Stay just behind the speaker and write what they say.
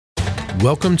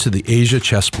Welcome to the Asia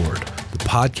Chessboard, the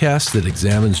podcast that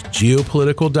examines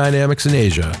geopolitical dynamics in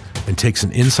Asia and takes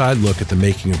an inside look at the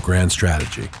making of grand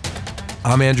strategy.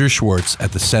 I'm Andrew Schwartz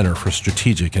at the Center for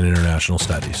Strategic and International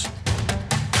Studies.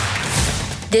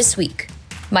 This week,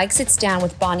 Mike sits down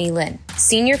with Bonny Lin,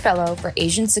 Senior Fellow for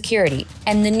Asian Security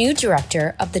and the new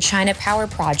Director of the China Power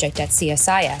Project at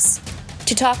CSIS,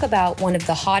 to talk about one of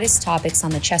the hottest topics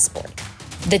on the chessboard,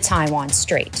 the Taiwan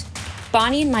Strait.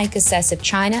 Bonny and Mike assess if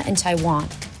China and Taiwan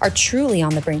are truly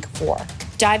on the brink of war,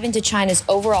 dive into China's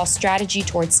overall strategy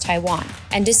towards Taiwan,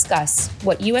 and discuss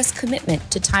what U.S.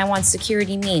 commitment to Taiwan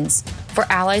security means for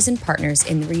allies and partners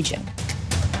in the region.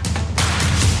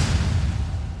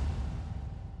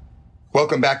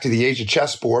 Welcome back to the Asia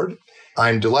Chessboard.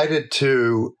 I'm delighted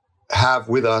to have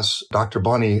with us Dr.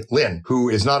 Bonny Lin, who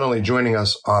is not only joining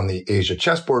us on the Asia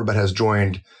Chessboard, but has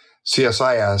joined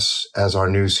CSIS as our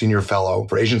new Senior Fellow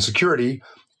for Asian Security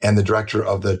and the Director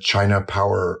of the China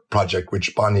Power Project,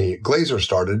 which Bonnie Glaser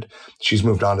started. She's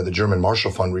moved on to the German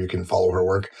Marshall Fund, where you can follow her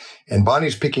work. And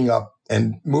Bonnie's picking up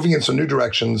and moving in some new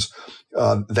directions,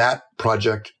 that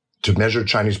project to measure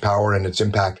Chinese power and its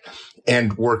impact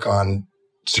and work on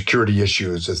security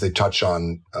issues as they touch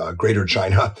on Greater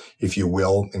China, if you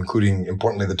will, including,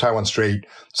 importantly, the Taiwan Strait,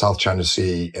 South China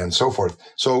Sea, and so forth.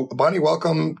 So, Bonnie,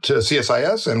 welcome to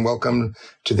CSIS and welcome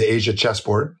to the Asia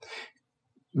Chessboard.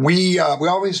 We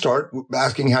always start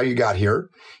asking how you got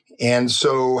here. And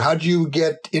so how did you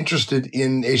get interested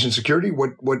in Asian security?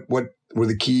 What were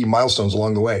the key milestones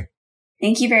along the way?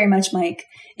 Thank you very much, Mike.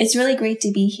 It's really great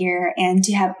to be here and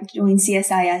to have joined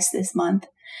CSIS this month.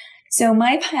 So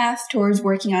my path towards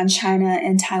working on China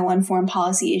and Taiwan foreign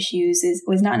policy issues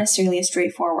was not necessarily a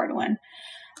straightforward one.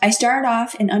 I started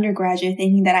off in undergraduate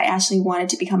thinking that I actually wanted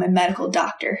to become a medical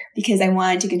doctor because I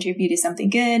wanted to contribute to something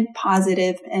good,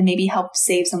 positive, and maybe help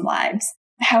save some lives.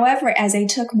 However, as I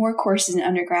took more courses in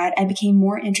undergrad, I became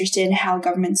more interested in how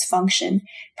governments function,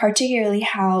 particularly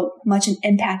how much an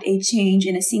impact a change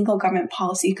in a single government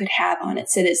policy could have on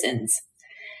its citizens.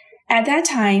 At that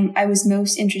time, I was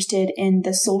most interested in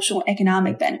the social and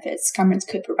economic benefits governments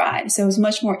could provide. So I was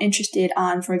much more interested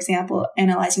on, for example,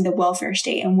 analyzing the welfare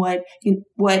state and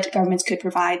what governments could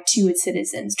provide to its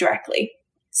citizens directly.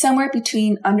 Somewhere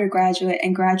between undergraduate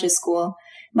and graduate school,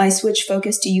 my switch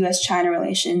focused to U.S.-China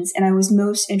relations, and I was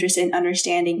most interested in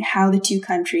understanding how the two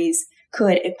countries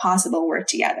could, if possible, work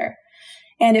together.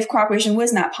 And if cooperation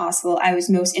was not possible, I was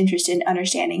most interested in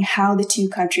understanding how the two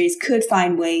countries could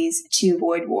find ways to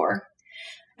avoid war.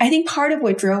 I think part of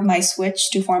what drove my switch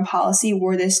to foreign policy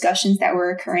were the discussions that were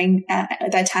occurring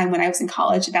at that time when I was in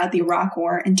college about the Iraq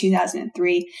War in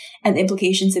 2003 and the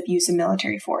implications of use of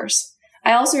military force.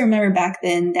 I also remember back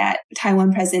then that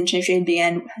Taiwan President Chen Shui-bian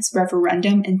began his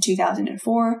referendum in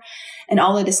 2004 and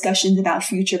all the discussions about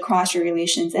future cross-strait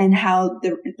relations and how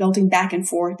the resulting back and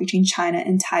forth between China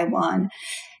and Taiwan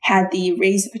had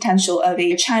raised the potential of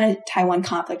a China-Taiwan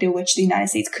conflict in which the United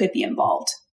States could be involved.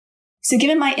 So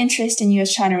given my interest in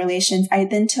U.S.-China relations, I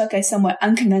then took a somewhat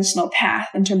unconventional path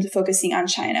in terms of focusing on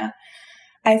China.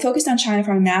 I focused on China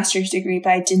for my master's degree,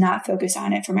 but I did not focus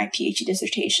on it for my PhD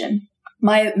dissertation.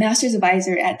 My master's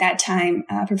advisor at that time,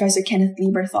 Professor Kenneth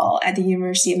Lieberthal at the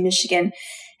University of Michigan,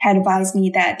 had advised me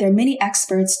that there are many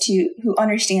experts who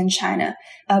understand China,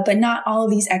 but not all of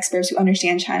these experts who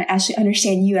understand China actually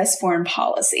understand U.S. foreign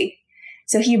policy.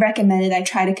 So he recommended I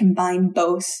try to combine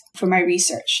both for my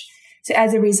research. So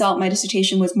as a result, my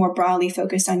dissertation was more broadly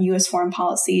focused on U.S. foreign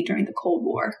policy during the Cold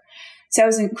War. So I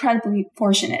was incredibly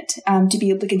fortunate to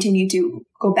be able to continue to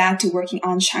go back to working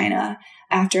on China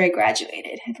after I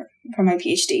graduated from my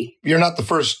PhD. You're not the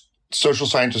first social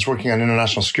scientist working on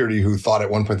international security who thought at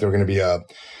one point they were going to be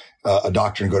a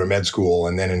doctor and go to med school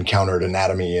and then encountered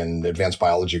anatomy and advanced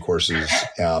biology courses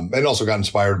and also got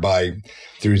inspired by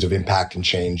theories of impact and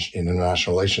change in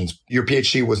international relations. Your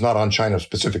PhD was not on China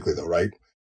specifically, though, right?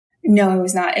 No, it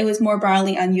was not. It was more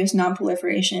broadly on U.S.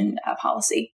 nonproliferation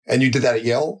policy. And you did that at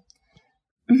Yale?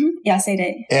 Mm-hmm. Yes, I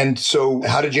did. And so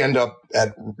how did you end up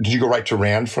did you go right to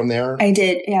RAND from there? I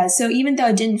did, yeah. So even though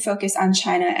I didn't focus on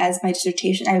China as my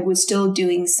dissertation, I was still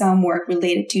doing some work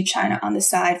related to China on the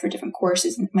side for different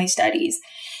courses in my studies.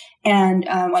 And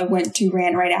I went to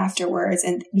RAND right afterwards,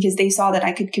 and because they saw that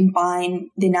I could combine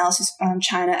the analysis on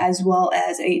China as well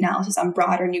as an analysis on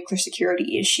broader nuclear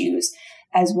security issues,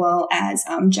 as well as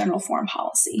general foreign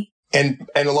policy. And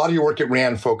a lot of your work at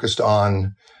RAND focused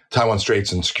on Taiwan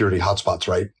Straits and security hotspots,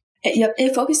 right?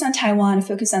 It focused on Taiwan, it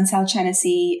focused on South China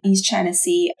Sea, East China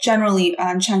Sea, generally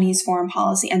on Chinese foreign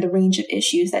policy and the range of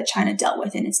issues that China dealt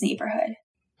with in its neighborhood.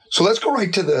 So let's go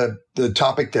right to the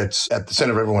topic that's at the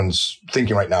center of everyone's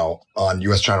thinking right now on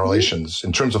U.S.-China relations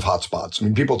in terms of hotspots. I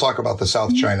mean, people talk about the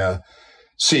South China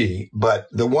Sea, but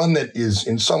the one that is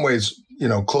in some ways,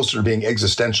 closer to being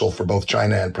existential for both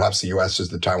China and perhaps the U.S. is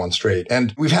the Taiwan Strait.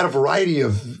 And we've had a variety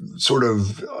of sort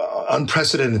of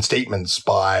unprecedented statements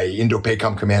by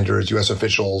Indo-PACOM commanders, U.S.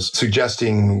 officials,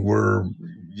 suggesting we're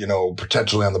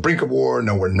potentially on the brink of war.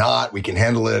 No, we're not. We can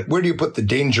handle it. Where do you put the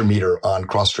danger meter on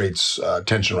cross-straits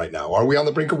tension right now? Are we on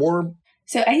the brink of war?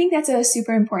 So I think that's a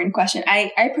super important question.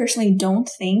 I personally don't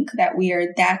think that we are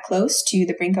that close to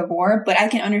the brink of war, but I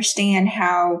can understand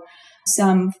how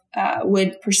some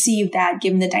would perceive that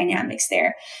given the dynamics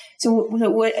there. So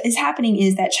what is happening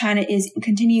is that China is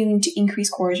continuing to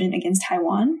increase coercion against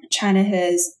Taiwan. China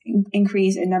has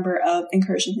increased a number of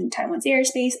incursions in Taiwan's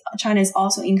airspace. China is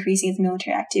also increasing its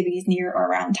military activities near or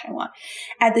around Taiwan.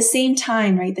 At the same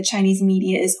time, right, the Chinese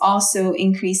media is also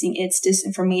increasing its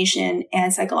disinformation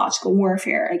and psychological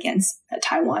warfare against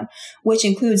Taiwan, which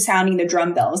includes sounding the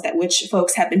drum bells which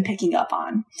folks have been picking up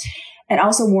on, and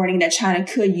also warning that China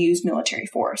could use military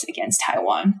force against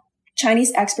Taiwan.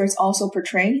 Chinese experts also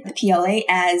portray the PLA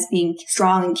as being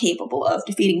strong and capable of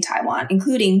defeating Taiwan,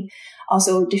 including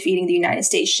also defeating the United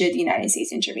States should the United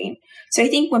States intervene. So I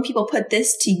think when people put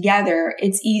this together,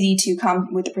 it's easy to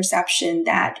come with the perception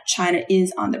that China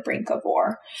is on the brink of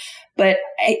war. But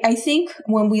I think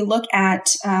when we look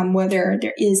at whether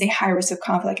there is a high risk of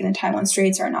conflict in the Taiwan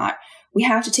Straits or not, we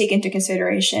have to take into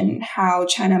consideration how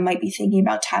China might be thinking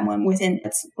about Taiwan within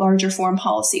its larger foreign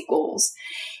policy goals.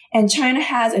 And China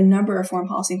has a number of foreign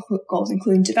policy goals,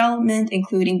 including development,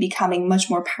 including becoming much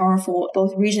more powerful,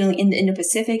 both regionally in the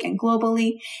Indo-Pacific and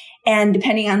globally. And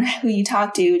depending on who you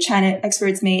talk to, China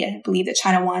experts may believe that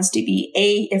China wants to be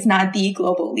if not the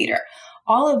global leader.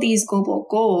 All of these global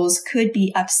goals could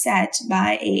be upset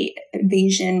by an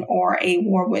invasion or a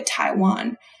war with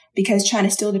Taiwan, because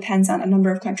China still depends on a number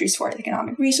of countries for its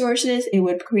economic resources. It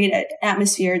would create an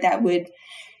atmosphere that would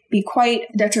be quite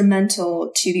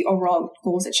detrimental to the overall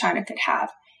goals that China could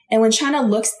have. And when China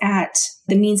looks at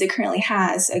the means it currently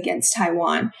has against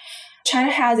Taiwan, China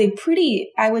has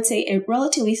a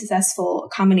relatively successful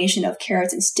combination of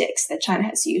carrots and sticks that China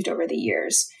has used over the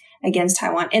years against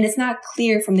Taiwan. And it's not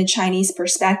clear from the Chinese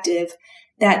perspective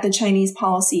that the Chinese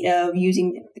policy of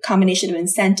using the combination of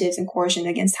incentives and coercion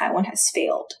against Taiwan has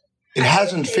failed. It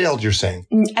hasn't failed, you're saying?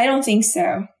 I don't think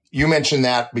so. You mentioned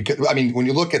that because, when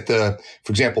you look at for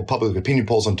example, public opinion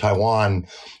polls on Taiwan,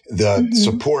 the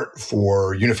support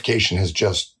for unification has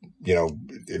just,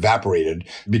 evaporated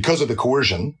because of the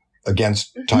coercion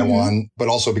against Taiwan, but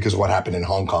also because of what happened in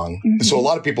Hong Kong. So a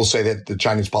lot of people say that the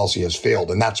Chinese policy has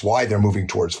failed, and that's why they're moving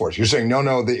towards force. You're saying,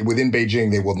 no, within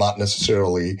Beijing, they will not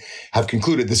necessarily have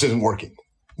concluded this isn't working.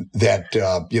 That,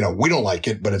 we don't like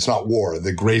it, but it's not war,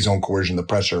 the gray zone coercion, the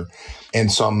pressure,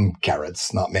 and some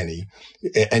carrots, not many.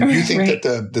 And you think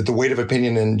that the weight of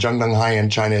opinion in Zhangdanghai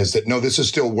and China is that, no, this is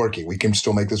still working. We can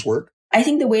still make this work? I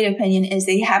think the weight of opinion is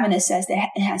they haven't assessed that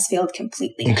it has failed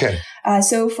completely. Okay.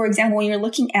 So, for example, when you're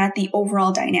looking at the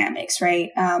overall dynamics, right,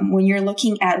 when you're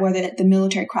looking at whether the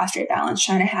military cross-strait balance,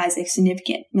 China has a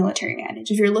significant military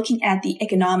advantage. If you're looking at the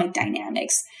economic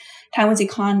dynamics, Taiwan's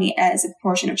economy as a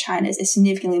proportion of China's is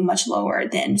significantly much lower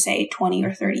than, say, 20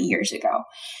 or 30 years ago.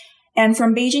 And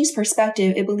from Beijing's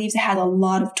perspective, it believes it has a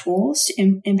lot of tools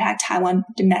to impact Taiwan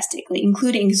domestically,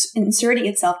 including inserting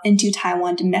itself into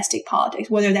Taiwan domestic politics,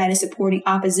 whether that is supporting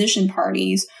opposition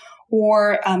parties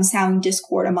or sowing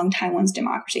discord among Taiwan's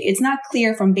democracy. It's not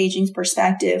clear from Beijing's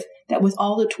perspective that with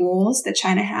all the tools that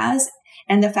China has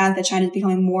and the fact that China is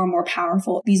becoming more and more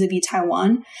powerful vis-a-vis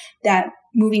Taiwan, that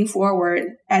moving forward,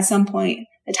 at some point,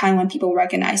 the Taiwan people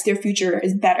recognize their future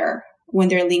is better when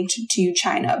they're linked to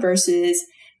China versus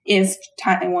if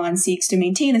Taiwan seeks to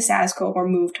maintain the status quo or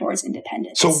move towards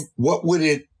independence. So what would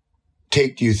it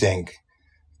take, do you think,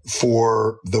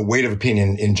 for the weight of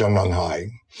opinion in Zhangdanghai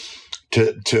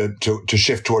to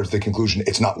shift towards the conclusion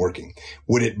it's not working?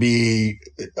 Would it be,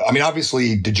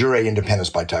 obviously de jure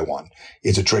independence by Taiwan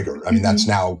is a trigger. That's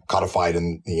now codified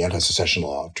in the anti-secession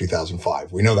law of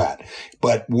 2005. We know that.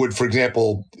 But would, for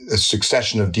example, a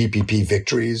succession of DPP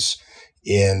victories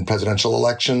in presidential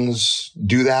elections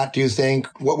do that, do you think?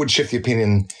 What would shift the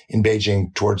opinion in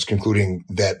Beijing towards concluding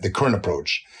that the current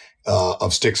approach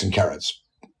of sticks and carrots,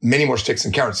 many more sticks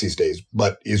and carrots these days,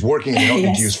 but is working and they don't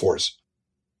need to use force?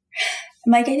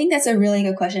 Mike, I think that's a really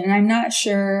good question. And I'm not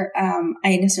sure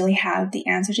I necessarily have the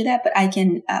answer to that, but I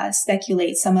can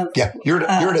speculate some of... Yeah, you're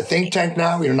at a think tank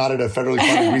now. You're not at a federally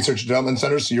funded research and development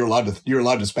center, so you're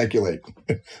allowed to speculate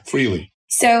freely.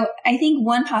 So I think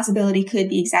one possibility could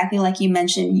be exactly like you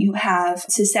mentioned. You have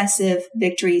successive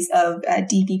victories of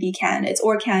DPP candidates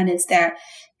or candidates that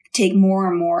take more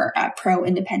and more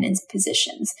pro-independence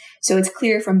positions. So it's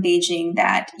clear from Beijing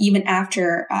that even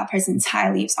after President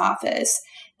Tsai leaves office,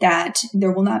 that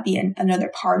there will not be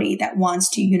another party that wants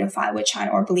to unify with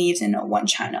China or believes in a one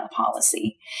China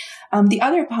policy. The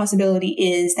other possibility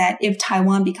is that if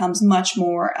Taiwan becomes much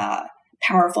more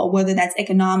powerful, whether that's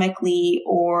economically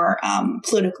or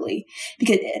politically,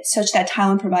 because it's such that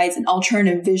Taiwan provides an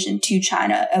alternative vision to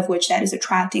China, of which that is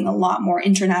attracting a lot more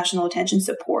international attention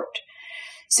support.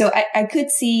 So I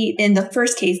could see in the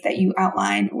first case that you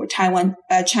outlined, where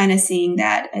China seeing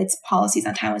that its policies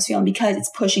on Taiwan is failing because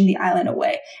it's pushing the island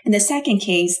away. In the second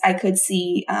case, I could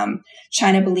see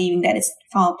China believing that its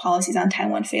policies on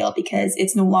Taiwan failed because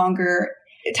it's no longer,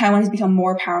 Taiwan has become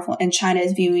more powerful, and China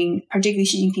is viewing, particularly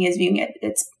Xi Jinping is viewing it,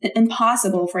 it's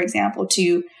impossible, for example,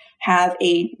 to have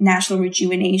a national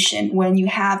rejuvenation when you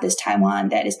have this Taiwan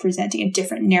that is presenting a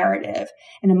different narrative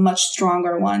and a much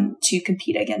stronger one to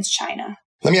compete against China.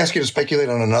 Let me ask you to speculate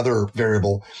on another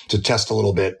variable to test a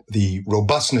little bit the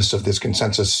robustness of this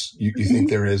consensus you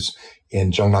think there is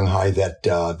in Zhongnanhai that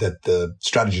the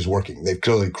strategy is working. They've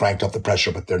clearly cranked up the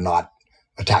pressure, but they're not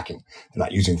attacking. They're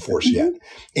not using force yet.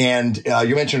 And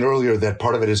you mentioned earlier that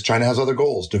part of it is China has other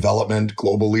goals: development,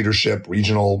 global leadership,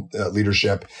 regional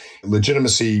leadership,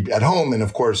 legitimacy at home, and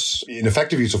of course,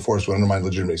 ineffective use of force would undermine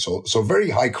legitimacy. So very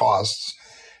high costs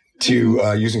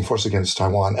to using force against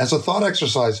Taiwan. As a thought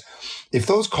exercise, if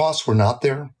those costs were not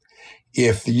there,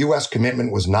 if the U.S.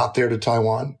 commitment was not there to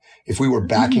Taiwan, if we were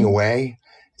backing away,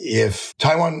 if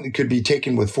Taiwan could be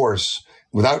taken with force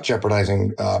without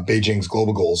jeopardizing Beijing's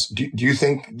global goals, do you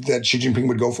think that Xi Jinping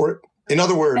would go for it? In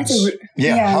other words,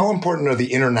 how important are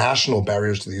the international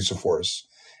barriers to the use of force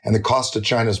and the cost to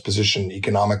China's position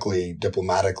economically,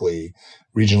 diplomatically,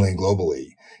 regionally, and globally?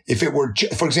 If it were,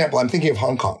 for example, I'm thinking of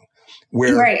Hong Kong,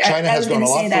 where China has gone a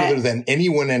lot further than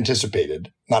anyone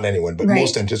anticipated. Not anyone, but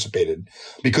most anticipated,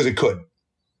 because it could.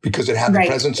 Because it had the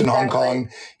presence in Hong Kong,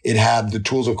 it had the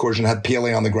tools of coercion, it had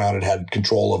PLA on the ground, it had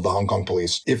control of the Hong Kong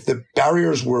police. If the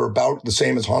barriers were about the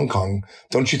same as Hong Kong,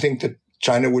 don't you think that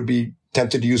China would be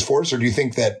tempted to use force? Or do you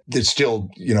think that it's still,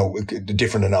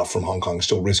 different enough from Hong Kong,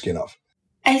 still risky enough?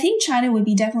 I think China would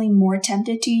be definitely more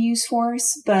tempted to use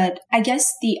force, but I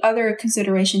guess the other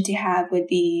consideration to have would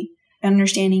be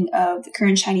understanding of the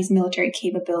current Chinese military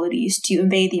capabilities to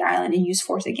invade the island and use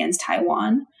force against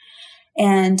Taiwan.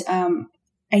 And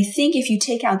I think if you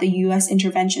take out the U.S.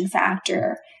 intervention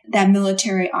factor, that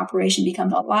military operation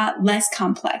becomes a lot less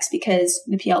complex because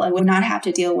the PLA would not have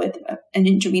to deal with an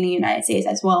intervening United States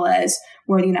as well as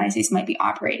where the United States might be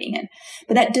operating in.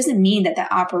 But that doesn't mean that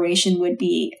that operation would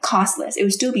be costless. It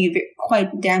would still be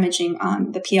quite damaging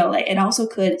on the PLA. It also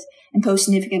could impose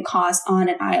significant costs on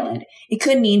an island. It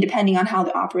could mean, depending on how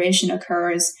the operation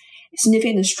occurs,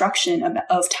 significant destruction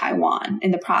of Taiwan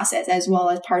in the process, as well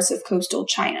as parts of coastal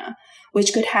China,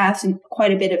 which could have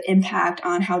quite a bit of impact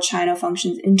on how China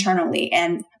functions internally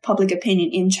and public opinion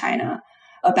in China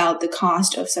about the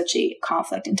cost of such a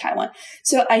conflict in Taiwan.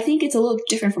 So I think it's a little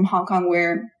different from Hong Kong,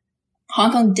 where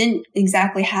Hong Kong didn't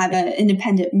exactly have an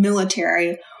independent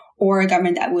military or a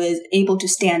government that was able to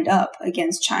stand up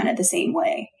against China the same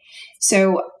way.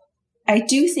 So I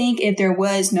do think if there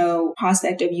was no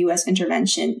prospect of U.S.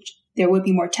 intervention, there would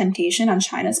be more temptation on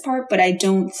China's part, but I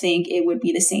don't think it would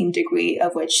be the same degree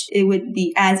of which it would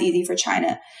be as easy for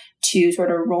China to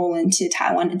sort of roll into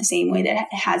Taiwan in the same way that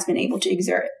it has been able to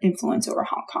exert influence over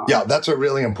Hong Kong. Yeah, that's a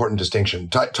really important distinction.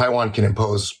 Taiwan can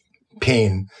impose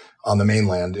pain on the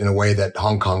mainland in a way that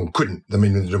Hong Kong couldn't. I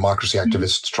mean, the democracy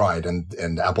activists tried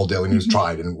and Apple Daily News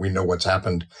tried, and we know what's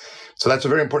happened. So that's a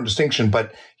very important distinction.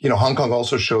 But, Hong Kong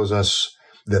also shows us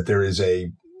that there is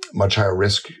a much higher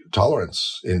risk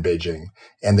tolerance in Beijing,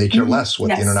 and they care less what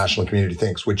the international community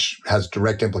thinks, which has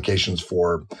direct implications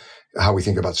for how we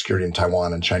think about security in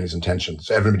Taiwan and Chinese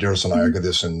intentions. Evan Medeiros and I argued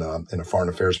this in a foreign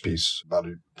affairs piece about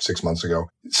 6 months ago.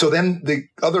 So then the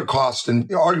other cost, and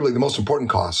arguably the most important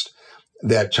cost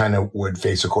that China would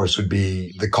face, of course, would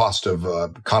be the cost of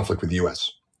conflict with the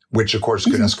U.S., which, of course,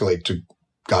 could escalate to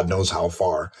God knows how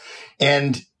far.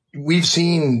 And we've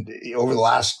seen over the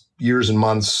last years and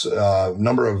months, a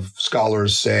number of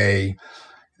scholars say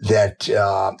that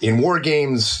in war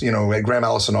games, Graham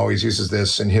Allison always uses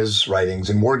this in his writings.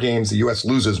 In war games, the U.S.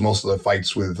 loses most of the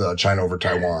fights with China over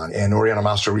Taiwan. And Oriana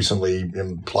Mastro recently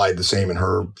implied the same in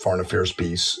her foreign affairs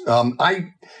piece.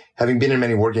 I, having been in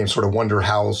many war games, sort of wonder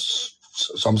how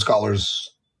some scholars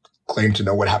claim to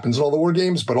know what happens in all the war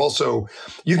games. But also,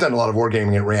 you've done a lot of war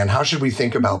gaming at RAND. How should we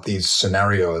think about these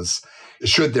scenarios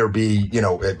should there be,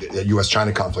 a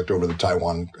U.S.-China conflict over the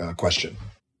Taiwan question?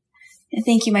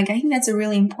 Thank you, Mike. I think that's a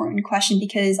really important question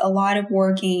because a lot of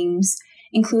war games,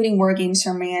 including war games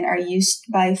for man, are used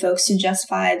by folks to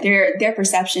justify their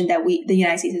perception that the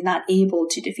United States is not able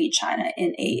to defeat China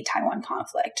in a Taiwan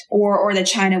conflict, or that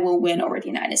China will win over the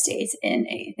United States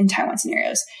in Taiwan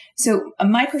scenarios. So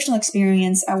my personal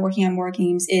experience working on war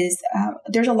games is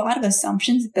there's a lot of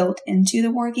assumptions built into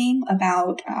the war game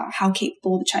about how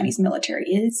capable the Chinese military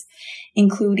is,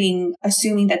 including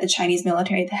assuming that the Chinese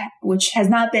military, which has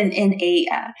not been in a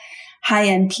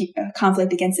high-end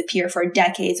conflict against the peer for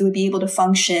decades, would be able to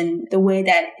function the way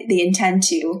that they intend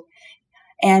to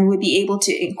and would be able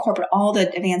to incorporate all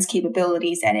the advanced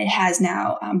capabilities that it has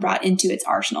now brought into its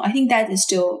arsenal. I think that is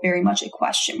still very much a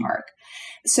question mark.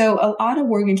 So a lot of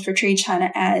war games portray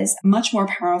China as much more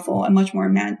powerful and much more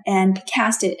and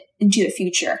cast it into the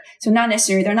future. So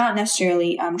they're not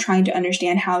necessarily trying to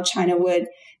understand how China would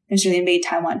necessarily invade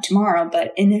Taiwan tomorrow,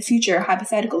 but in the future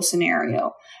hypothetical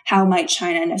scenario, how might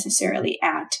China necessarily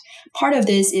act? Part of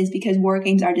this is because war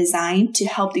games are designed to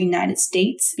help the United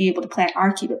States be able to plan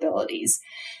our capabilities.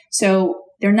 So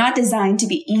they're not designed to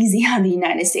be easy on the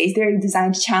United States. They're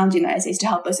designed to challenge the United States to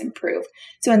help us improve.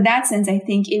 So in that sense, I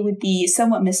think it would be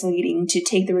somewhat misleading to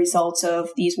take the results of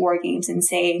these war games and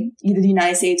say either the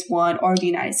United States won or the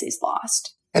United States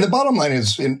lost. And the bottom line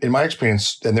is, in my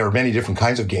experience, and there are many different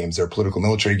kinds of games. There are political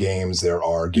military games. There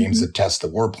are games that test the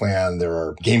war plan. There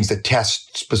are games that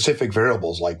test specific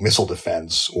variables like missile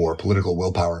defense or political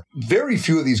willpower. Very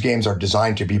few of these games are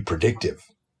designed to be predictive.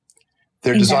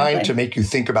 They're designed to make you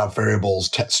think about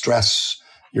variables, stress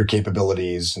your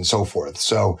capabilities, and so forth.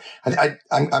 So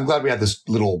I'm glad we had this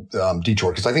little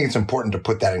detour because I think it's important to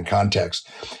put that in context.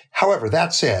 However,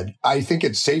 that said, I think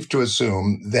it's safe to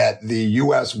assume that the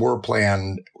U.S. war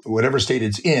plan, whatever state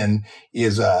it's in,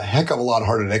 is a heck of a lot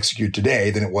harder to execute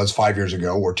today than it was 5 years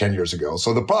ago or 10 years ago.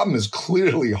 So the problem is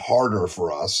clearly harder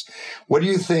for us. What do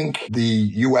you think the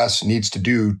U.S. needs to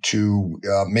do to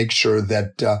make sure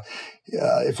that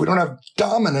if we don't have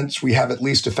dominance, we have at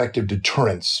least effective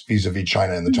deterrence vis-a-vis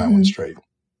China and the Taiwan Strait?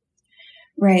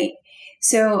 Right.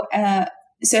 So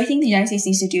I think the United States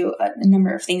needs to do a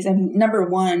number of things. I mean, number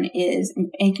one is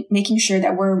making sure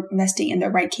that we're investing in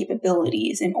the right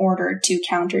capabilities in order to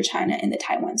counter China in the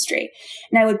Taiwan Strait.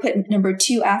 And I would put number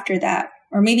two after that,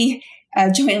 or maybe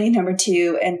jointly number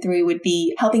 2 and 3 would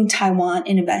be helping Taiwan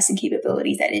invest in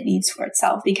capabilities that it needs for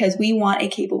itself, because we want a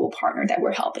capable partner that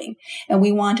we're helping. And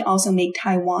we want to also make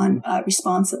Taiwan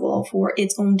responsible for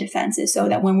its own defenses so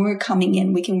that when we're coming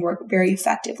in, we can work very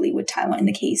effectively with Taiwan in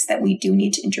the case that we do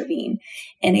need to intervene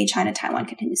in a China-Taiwan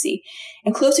contingency.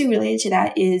 And closely related to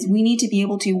that is we need to be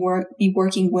able to be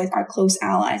working with our close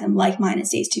allies and like-minded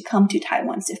states to come to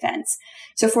Taiwan's defense.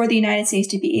 So for the United States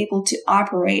to be able to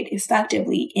operate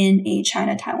effectively in a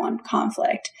China-Taiwan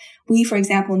conflict, we, for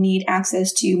example, need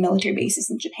access to military bases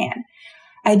in Japan.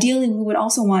 Ideally, we would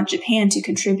also want Japan to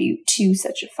contribute to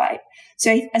such a fight.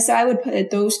 So I would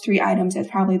put those 3 items as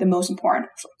probably the most important.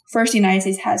 First, the United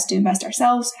States has to invest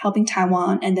ourselves, helping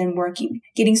Taiwan, and then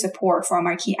getting support from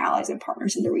our key allies and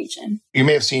partners in the region. You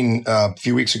may have seen a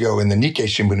few weeks ago in the Nikkei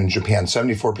Shimbun in Japan,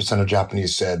 74% of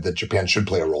Japanese said that Japan should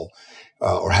play a role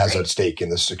or has at stake in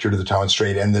the security of the Taiwan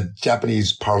Strait. And the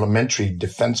Japanese parliamentary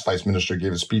defense vice minister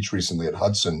gave a speech recently at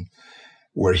Hudson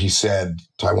where he said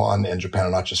Taiwan and Japan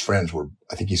are not just friends.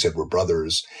 I think he said we're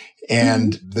brothers.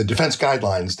 And the defense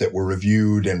guidelines that were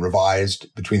reviewed and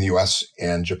revised between the U.S.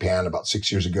 and Japan about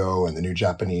 6 years ago, and the new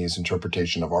Japanese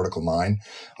interpretation of Article 9,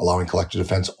 allowing collective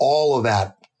defense, all of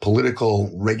that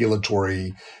political,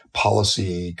 regulatory,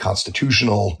 policy,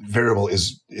 constitutional variable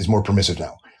is more permissive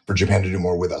now for Japan to do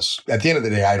more with us. At the end of the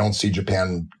day, I don't see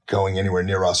Japan going anywhere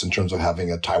near us in terms of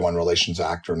having a Taiwan Relations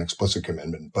Act or an explicit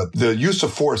commitment. But the use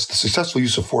of force, the successful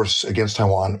use of force against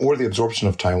Taiwan or the absorption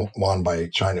of Taiwan by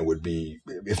China would be,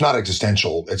 if not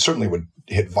existential, it certainly would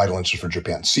hit vital interests for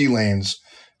Japan. Sea lanes,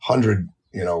 100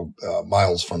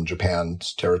 miles from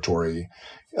Japan's territory,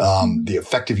 the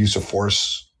effective use of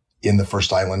force in the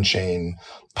first island chain,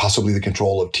 possibly the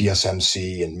control of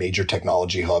TSMC and major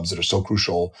technology hubs that are so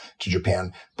crucial to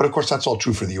Japan. But of course, that's all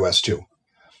true for the U.S. too.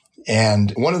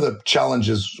 And one of the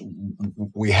challenges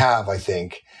we have, I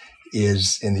think,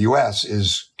 is in the U.S.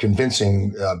 is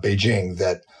convincing Beijing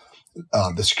that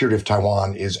the security of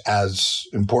Taiwan is as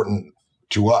important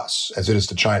to us as it is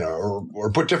to China.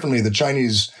 Or put differently, the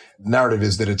Chinese narrative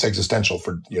is that it's existential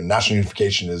for national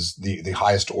unification is the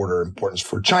highest order importance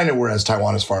for China, whereas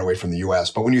Taiwan is far away from the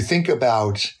U.S. But when you think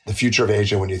about the future of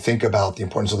Asia, when you think about the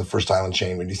importance of the first island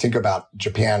chain, when you think about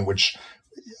Japan, which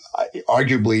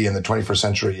arguably in the 21st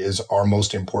century is our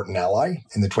most important ally.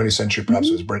 In the 20th century, perhaps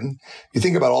it was Britain. You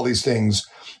think about all these things,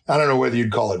 I don't know whether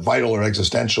you'd call it vital or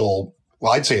existential.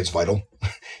 Well, I'd say it's vital.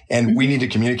 And we need to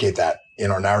communicate that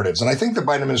in our narratives. And I think the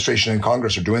Biden administration and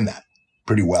Congress are doing that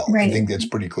pretty well. Right. I think it's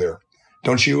pretty clear.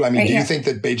 Don't you? I mean, do you think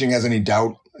that Beijing has any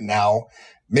doubt now?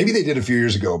 Maybe they did a few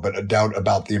years ago, but a doubt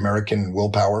about the American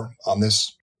willpower on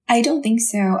this? I don't think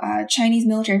so. Chinese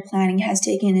military planning has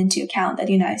taken into account that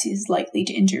the United States is likely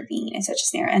to intervene in such a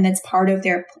scenario. And that's part of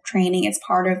their training. It's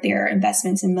part of their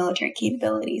investments in military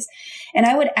capabilities. And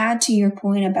I would add to your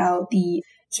point about the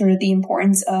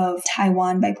importance of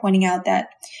Taiwan by pointing out that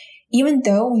even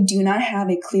though we do not have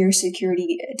a clear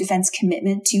security defense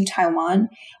commitment to Taiwan,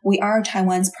 we are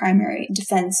Taiwan's primary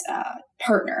defense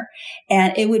partner.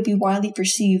 And it would be widely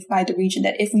perceived by the region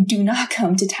that if we do not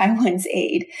come to Taiwan's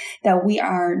aid, that we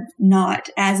are not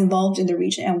as involved in the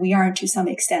region and we are to some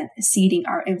extent ceding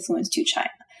our influence to China.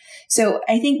 So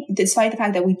I think despite the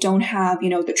fact that we don't have,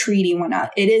 the treaty and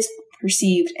whatnot, it is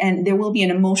perceived and there will be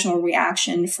an emotional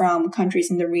reaction from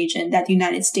countries in the region that the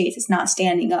United States is not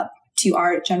standing up to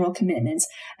our general commitments,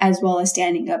 as well as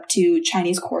standing up to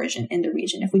Chinese coercion in the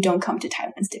region if we don't come to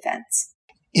Taiwan's defense.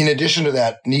 In addition to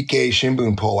that Nikkei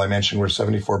Shimbun poll I mentioned, where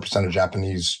 74% of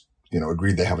Japanese,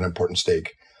 agreed they have an important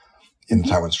stake in the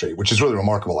Taiwan Strait, which is really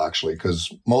remarkable, actually,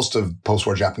 because most of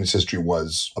post-war Japanese history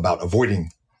was about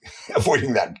avoiding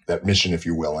that mission, if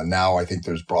you will. And now I think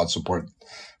there's broad support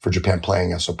for Japan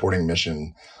playing a supporting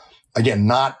mission. Again,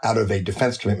 not out of a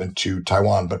defense commitment to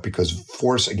Taiwan, but because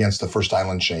force against the first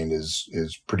island chain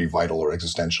is pretty vital or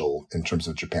existential in terms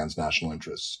of Japan's national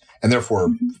interests, and therefore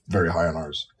very high on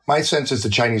ours. My sense is the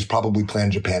Chinese probably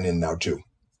plan Japan in now too,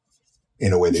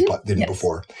 in a way they didn't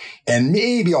before. And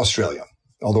maybe Australia,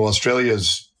 although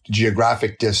Australia's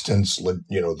geographic distance,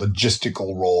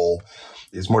 logistical role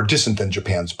is more distant than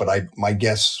Japan's. But my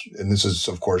guess, and this is,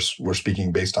 of course, we're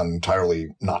speaking based on entirely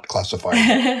not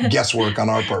classified guesswork on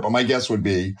our part, but my guess would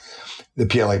be the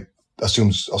PLA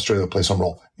assumes Australia will play some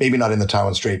role, maybe not in the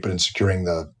Taiwan Strait, but in securing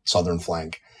the southern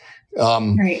flank.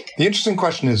 Right. The interesting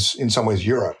question is, in some ways,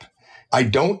 Europe. I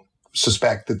don't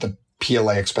suspect that the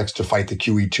PLA expects to fight the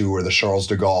QE2 or the Charles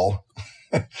de Gaulle,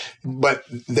 but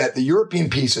that the European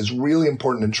piece is really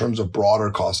important in terms of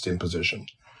broader cost imposition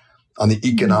on the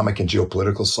economic and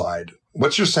geopolitical side.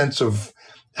 What's your sense of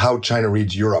how China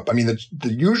reads Europe? I mean,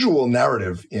 the usual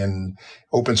narrative in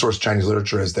open source Chinese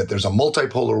literature is that there's a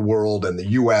multipolar world and the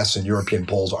US and European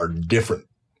poles are different.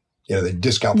 They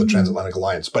discount the transatlantic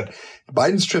alliance. But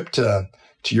Biden's trip to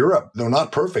Europe, though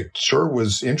not perfect, sure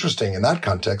was interesting in that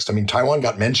context. I mean, Taiwan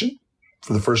got mentioned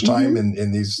for the first time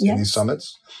in these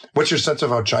summits. What's your sense of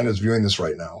how China is viewing this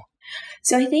right now?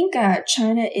 So I think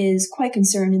China is quite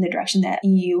concerned in the direction that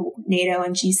EU, NATO,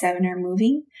 and G7 are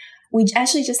moving. We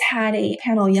actually just had a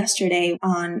panel yesterday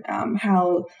on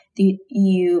how the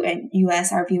EU and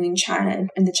US are viewing China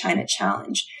and the China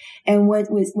challenge. And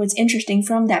what's interesting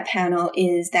from that panel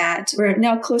is that we're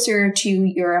now closer to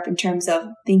Europe in terms of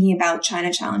thinking about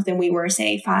China challenge than we were,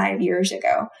 say, 5 years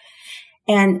ago.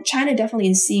 And China definitely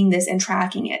is seeing this and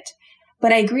tracking it.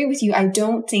 But I agree with you. I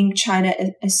don't think China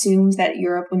assumes that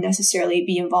Europe would necessarily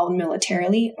be involved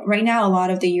militarily. Right now, a lot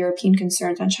of the European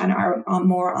concerns on China are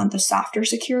more on the softer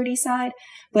security side.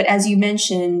 But as you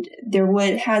mentioned, there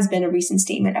has been a recent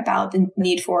statement about the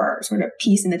need for sort of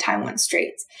peace in the Taiwan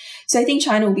Straits. So I think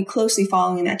China will be closely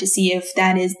following that to see if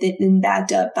that is then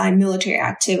backed up by military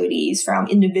activities from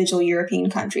individual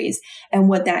European countries and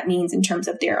what that means in terms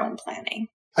of their own planning.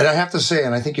 And I have to say,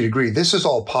 and I think you'd agree, this is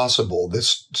all possible,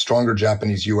 this stronger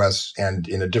Japanese, U.S., and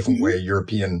in a different way,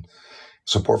 European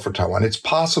support for Taiwan. It's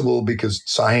possible because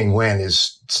Tsai Ing-wen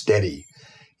is steady.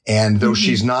 And though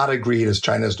she's not agreed, as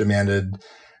China has demanded,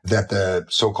 that the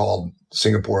so-called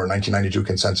Singapore 1992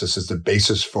 consensus is the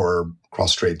basis for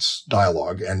cross-straits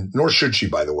dialogue, and nor should she,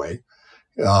 by the way,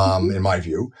 in my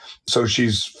view. So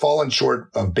she's fallen short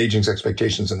of Beijing's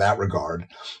expectations in that regard.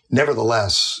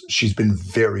 Nevertheless, she's been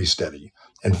very steady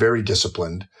and very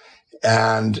disciplined,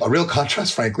 and a real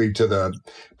contrast, frankly, to the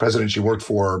president she worked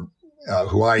for,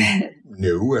 who I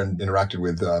knew and interacted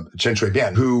with, Chen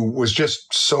Shui-bian, who was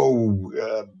just so,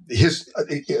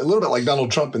 a little bit like Donald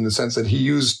Trump in the sense that he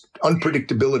used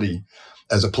unpredictability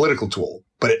as a political tool,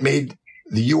 but it made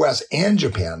the U.S. and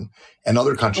Japan and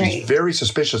other countries very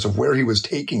suspicious of where he was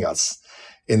taking us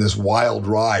in this wild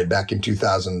ride back in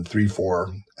 2003,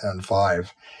 4, and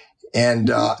 5. And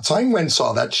Tsai Ing-wen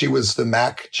saw that. She was the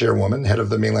MAC chairwoman, head of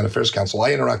the Mainland Affairs Council.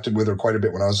 I interacted with her quite a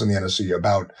bit when I was in the NSC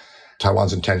about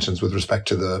Taiwan's intentions with respect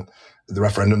to the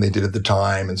referendum they did at the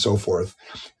time and so forth.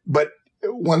 But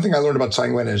one thing I learned about Tsai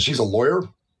Ing-wen is she's a lawyer,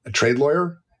 a trade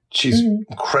lawyer. She's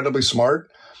incredibly smart.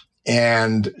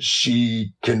 And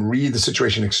she can read the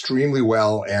situation extremely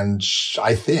well. And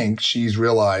I think she's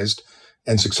realized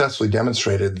and successfully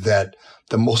demonstrated that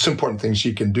the most important thing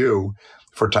she can do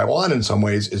for Taiwan in some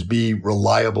ways is be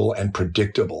reliable and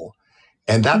predictable.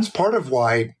 And that's part of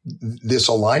why this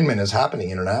alignment is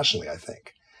happening internationally, I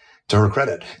think, to her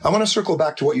credit. I want to circle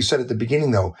back to what you said at the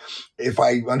beginning, though. If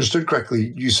I understood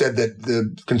correctly, you said that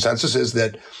the consensus is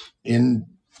that in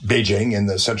Beijing, in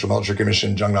the Central Military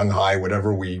Commission, Zhongnanhai,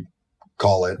 whatever we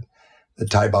call it, the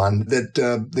Taiwan, that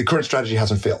the current strategy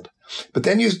hasn't failed. But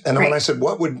then when I said,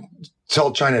 what would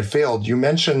tell China it failed, you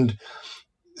mentioned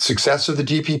success of the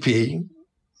DPP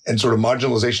and sort of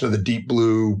marginalization of the deep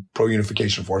blue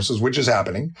pro-unification forces, which is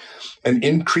happening, and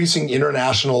increasing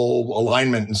international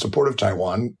alignment in support of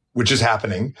Taiwan, which is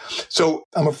happening. So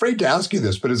I'm afraid to ask you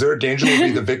this, but is there a danger we'll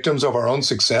be the victims of our own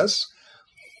success?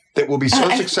 That will be so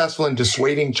successful in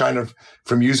dissuading China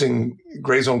from using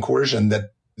gray zone coercion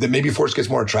that maybe force gets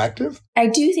more attractive? I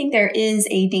do think there is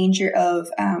a danger of,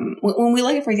 when we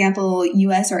look at, for example,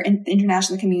 U.S. or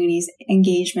international communities'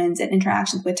 engagements and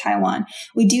interactions with Taiwan,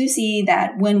 we do see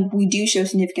that when we do show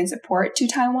significant support to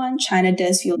Taiwan, China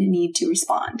does feel the need to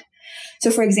respond.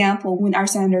 So, for example, when our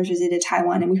senators visited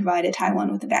Taiwan and we provided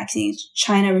Taiwan with the vaccines,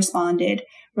 China responded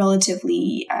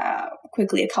relatively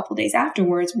quickly a couple days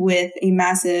afterwards with a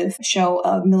massive show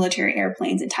of military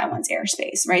airplanes in Taiwan's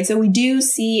airspace, right? So we do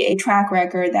see a track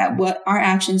record that what our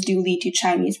actions do lead to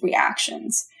Chinese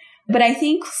reactions. But I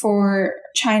think for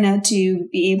China to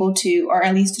be able to, or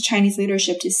at least the Chinese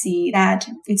leadership to see that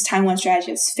its Taiwan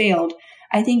strategy has failed,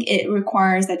 I think it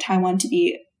requires that Taiwan to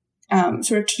be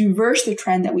sort of to reverse the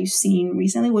trend that we've seen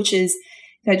recently, which is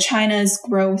that China's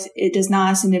growth, it does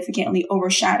not significantly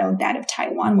overshadow that of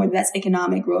Taiwan, whether that's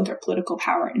economic growth or political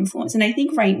power and influence. And I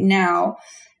think right now,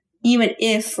 even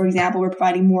if, for example, we're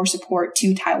providing more support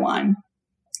to Taiwan,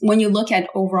 when you look at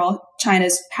overall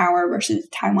China's power versus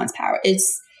Taiwan's power,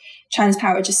 China's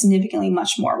power is just significantly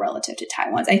much more relative to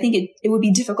Taiwan's. I think it would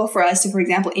be difficult for us to, for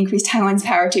example, increase Taiwan's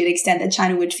power to an extent that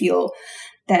China would feel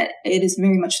that it is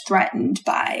very much threatened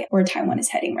by where Taiwan is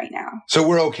heading right now. So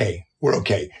we're okay. We're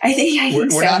okay. I think we're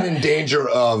so. not in danger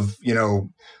of,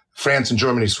 France and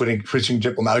Germany switching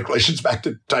diplomatic relations back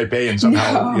to Taipei and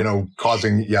somehow,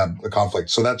 causing, a conflict.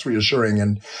 So that's reassuring.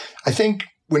 And I think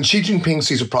when Xi Jinping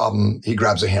sees a problem, he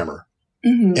grabs a hammer.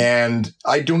 Mm-hmm. And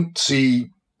I don't see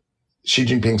Xi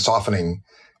Jinping softening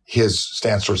his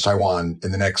stance towards Taiwan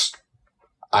in the next,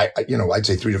 I'd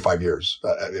say 3 to 5 years.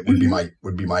 It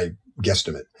would be my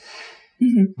guesstimate.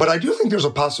 Mm-hmm. But I do think there's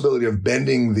a possibility of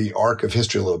bending the arc of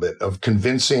history a little bit, of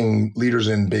convincing leaders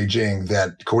in Beijing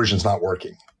that coercion's not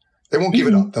working. They won't give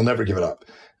it up. They'll never give it up.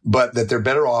 But that they're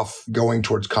better off going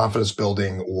towards confidence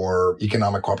building or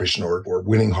economic cooperation or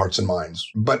winning hearts and minds.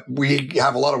 But we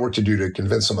have a lot of work to do to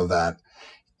convince them of that.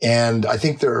 And I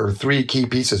think there are 3 key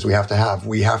pieces we have to have.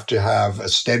 We have to have a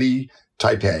steady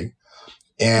Taipei.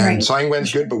 And Tsai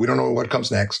Ing-wen's good, but we don't know what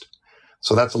comes next.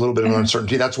 So that's a little bit of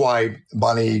uncertainty. That's why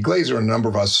Bonnie Glaser and a number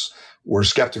of us were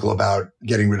skeptical about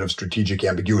getting rid of strategic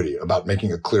ambiguity, about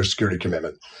making a clear security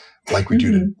commitment like we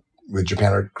do with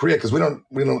Japan or Korea, because we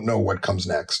don't know what comes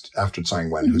next after Tsai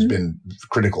Ing-wen, who's been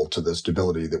critical to the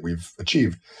stability that we've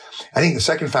achieved. I think the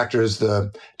second factor is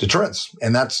the deterrence,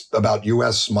 and that's about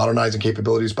U.S. modernizing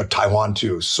capabilities, but Taiwan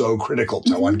too. So critical.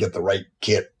 Taiwan get the right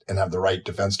kit and have the right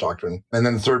defense doctrine. And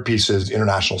then the third piece is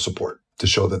international support to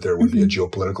show that there would be a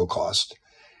geopolitical cost.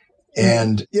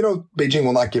 And, Beijing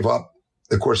will not give up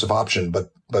the course of option, but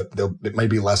it may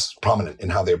be less prominent in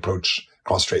how they approach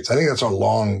cross straits. I think that's our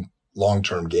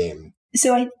long-term game.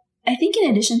 So I think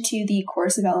in addition to the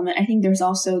coercive element, I think there's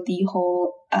also the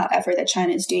whole effort that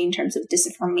China is doing in terms of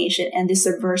disinformation and the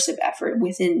subversive effort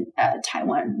within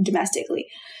Taiwan domestically.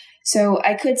 So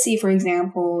I could see, for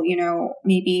example,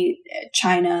 maybe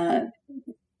China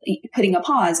putting a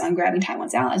pause on grabbing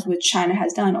Taiwan's allies, which China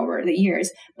has done over the years,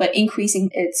 but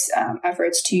increasing its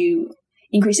efforts to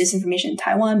increase disinformation in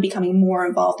Taiwan, becoming more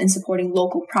involved in supporting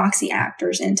local proxy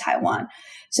actors in Taiwan.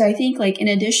 So I think, in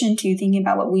addition to thinking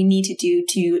about what we need to do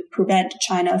to prevent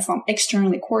China from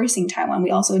externally coercing Taiwan, we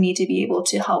also need to be able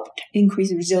to help increase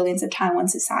the resilience of Taiwan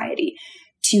society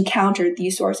to counter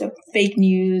these sorts of fake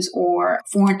news or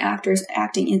foreign actors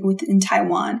acting within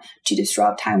Taiwan to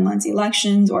disrupt Taiwan's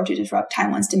elections or to disrupt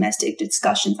Taiwan's domestic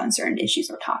discussions on certain issues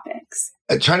or topics.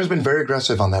 China's been very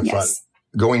aggressive on that front.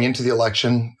 Going into the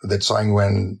election that Tsai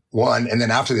Ing-wen won, and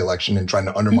then after the election in trying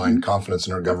to undermine confidence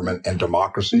in her government and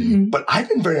democracy. But I've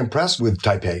been very impressed with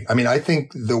Taipei. I mean, I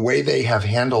think the way they have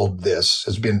handled this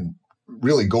has been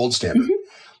really gold standard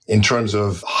in terms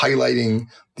of highlighting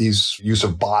these use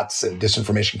of bots and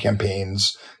disinformation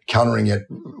campaigns, countering it.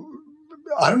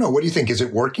 I don't know. What do you think? Is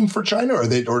it working for China, or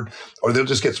they'll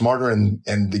just get smarter and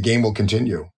the game will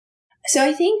continue? So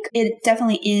I think it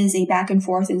definitely is a back and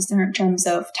forth in terms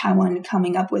of Taiwan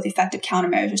coming up with effective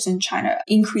countermeasures and China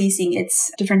increasing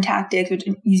its different tactics or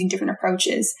using different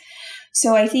approaches.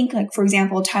 So I think, like, for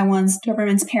example, Taiwan's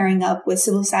government's pairing up with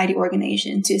civil society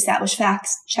organizations to establish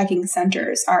fact-checking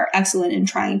centers are excellent in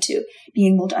trying to be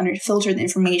able to filter the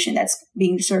information that's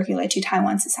being circulated to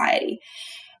Taiwan society.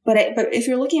 But if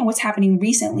you're looking at what's happening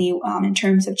recently in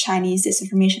terms of Chinese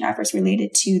disinformation efforts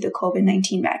related to the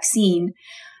COVID-19 vaccine,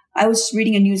 I was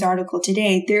reading a news article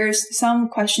today. There's some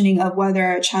questioning of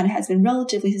whether China has been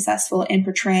relatively successful in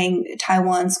portraying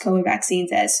Taiwan's COVID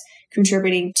vaccines as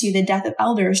contributing to the death of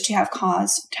elders to have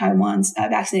caused Taiwan's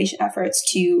vaccination efforts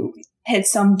to hit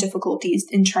some difficulties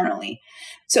internally.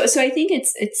 So I think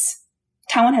it's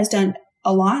Taiwan has done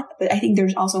a lot, but I think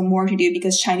there's also more to do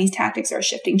because Chinese tactics are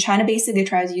shifting. China basically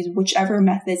tries to use whichever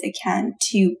methods it can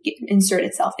to insert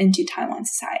itself into Taiwan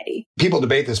society. People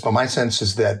debate this, but my sense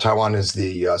is that Taiwan is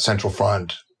the central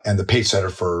front and the pace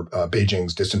setter for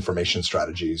Beijing's disinformation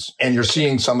strategies. And you're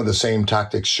seeing some of the same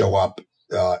tactics show up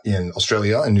in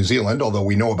Australia and New Zealand, although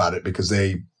we know about it because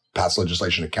they passed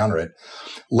legislation to counter it.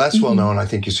 Less well known, I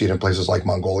think you see it in places like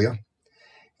Mongolia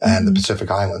and the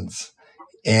Pacific Islands.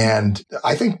 And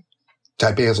I think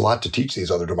Taipei has a lot to teach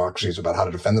these other democracies about how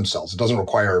to defend themselves. It doesn't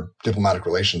require diplomatic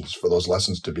relations for those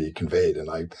lessons to be conveyed. And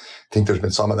I think there's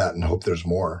been some of that and hope there's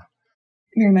more.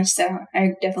 Very much so.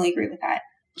 I definitely agree with that.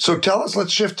 So tell us,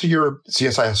 let's shift to your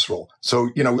CSIS role. So,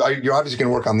 you're obviously going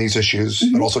to work on these issues,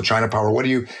 but also China Power. What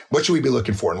should we be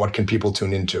looking for and what can people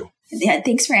tune into? Yeah,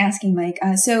 thanks for asking, Mike.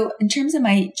 So in terms of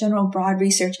my general broad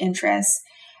research interests,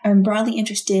 I'm broadly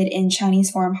interested in Chinese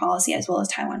foreign policy as well as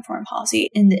Taiwan foreign policy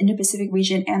in the Indo-Pacific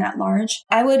region and at large.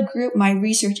 I would group my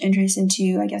research interests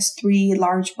into, I guess, 3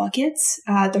 large buckets.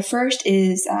 The first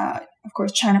is, of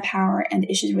course, China Power and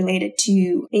issues related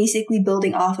to basically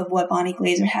building off of what Bonnie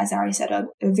Glaser has already set up,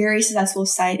 a very successful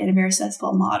site and a very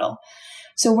successful model.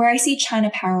 So where I see China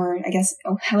Power, I guess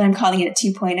what I'm calling it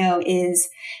 2.0, is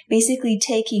basically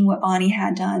taking what Bonnie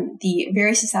had done, the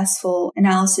very successful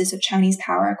analysis of Chinese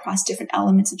power across different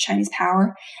elements of Chinese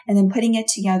power, and then putting it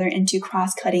together into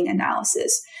cross-cutting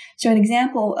analysis. So an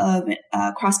example of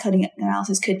cross-cutting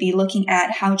analysis could be looking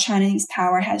at how Chinese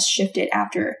power has shifted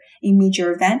after a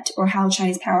major event or how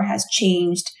Chinese power has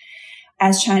changed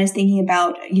as China is thinking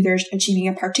about either achieving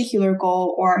a particular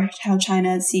goal or how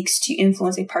China seeks to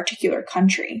influence a particular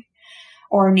country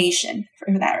or nation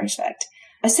for that respect.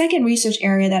 A second research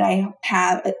area that I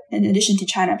have, in addition to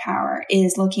China Power,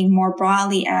 is looking more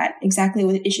broadly at exactly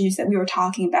what issues that we were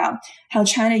talking about, how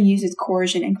China uses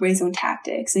coercion and gray zone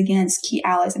tactics against key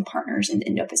allies and partners in the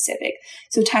Indo-Pacific.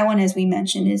 So Taiwan, as we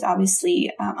mentioned, is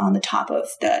obviously on the top of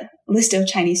the list of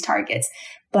Chinese targets.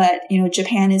 But,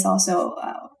 Japan is also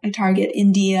a target,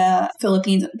 India,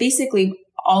 Philippines, basically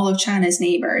all of China's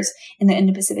neighbors in the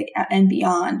Indo-Pacific and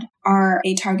beyond are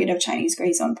a target of Chinese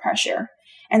gray zone pressure.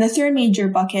 And the third major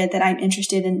bucket that I'm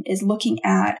interested in is looking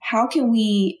at how can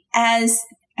we, as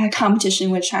a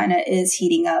competition with China is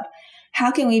heating up,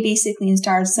 how can we basically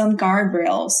install some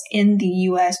guardrails in the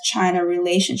U.S.-China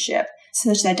relationship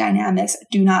such that dynamics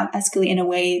do not escalate in a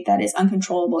way that is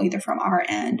uncontrollable either from our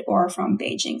end or from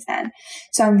Beijing's end.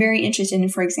 So I'm very interested in,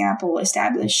 for example,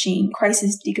 establishing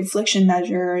crisis deconfliction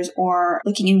measures or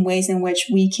looking in ways in which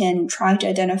we can try to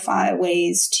identify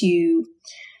ways to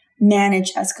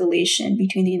manage escalation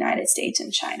between the United States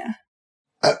and China.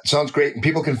 That sounds great. And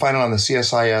people can find it on the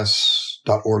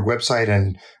CSIS.org website.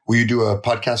 And will you do a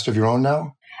podcast of your own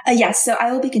now? Yes. So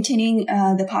I will be continuing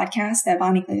the podcast that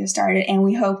Bonnie Glaser started, and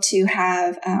we hope to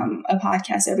have a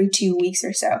podcast every 2 weeks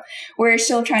or so. We're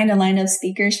still trying to line up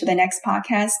speakers for the next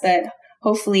podcast, but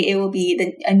hopefully it will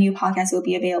be a new podcast will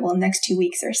be available in the next 2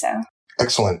 weeks or so.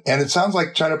 Excellent. And it sounds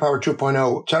like China Power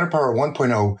 2.0, China Power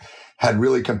 1.0 had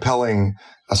really compelling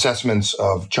assessments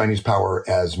of Chinese power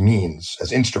as means,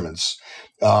 as instruments.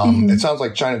 It sounds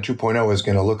like China 2.0 is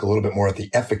going to look a little bit more at the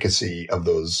efficacy of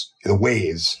the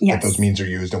ways that those means are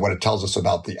used and what it tells us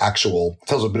about it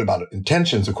tells us a bit about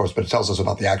intentions, of course, but it tells us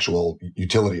about the actual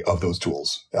utility of those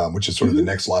tools, which is sort of the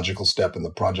next logical step in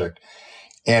the project.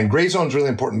 And gray zone is really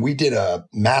important. We did a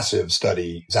massive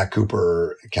study, Zach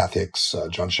Cooper, Kath Hicks,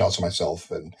 John Schaus, and myself,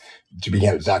 and to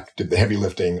begin, Zach did the heavy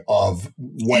lifting of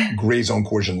what gray zone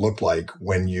coercion looked like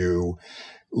when you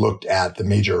looked at the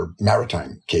major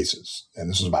maritime cases. And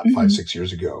this was about 5-6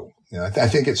 years ago. And I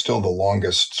think it's still the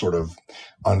longest sort of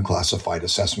unclassified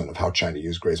assessment of how China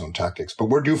used gray zone tactics. But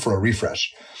we're due for a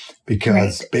refresh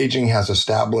because Beijing has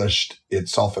established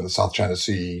itself in the South China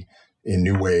Sea in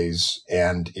new ways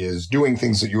and is doing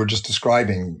things that you were just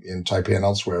describing in Taipei and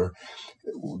elsewhere.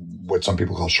 what some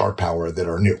people call sharp power that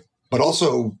are new. But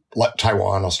also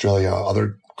Taiwan, Australia,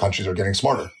 other countries are getting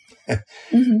smarter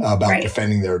about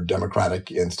defending their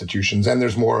democratic institutions. And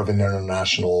there's more of an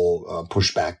international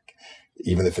pushback,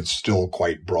 even if it's still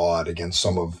quite broad against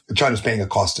some of China's paying a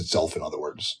cost itself, in other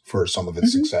words, for some of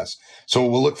its success. So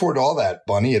we'll look forward to all that,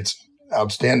 Bonny. It's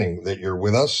outstanding that you're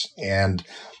with us. And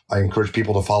I encourage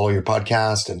people to follow your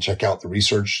podcast and check out the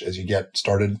research as you get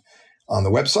started on the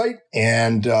website,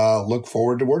 and look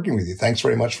forward to working with you. Thanks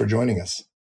very much for joining us.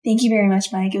 Thank you very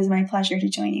much, Mike. It was my pleasure to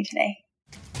join you today.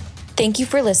 Thank you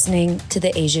for listening to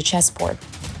the Asia Chessboard.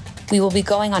 We will be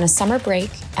going on a summer break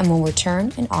and will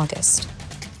return in August.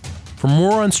 For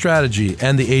more on strategy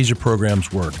and the Asia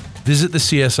program's work, visit the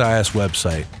CSIS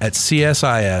website at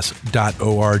csis.org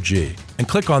and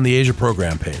click on the Asia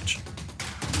program page.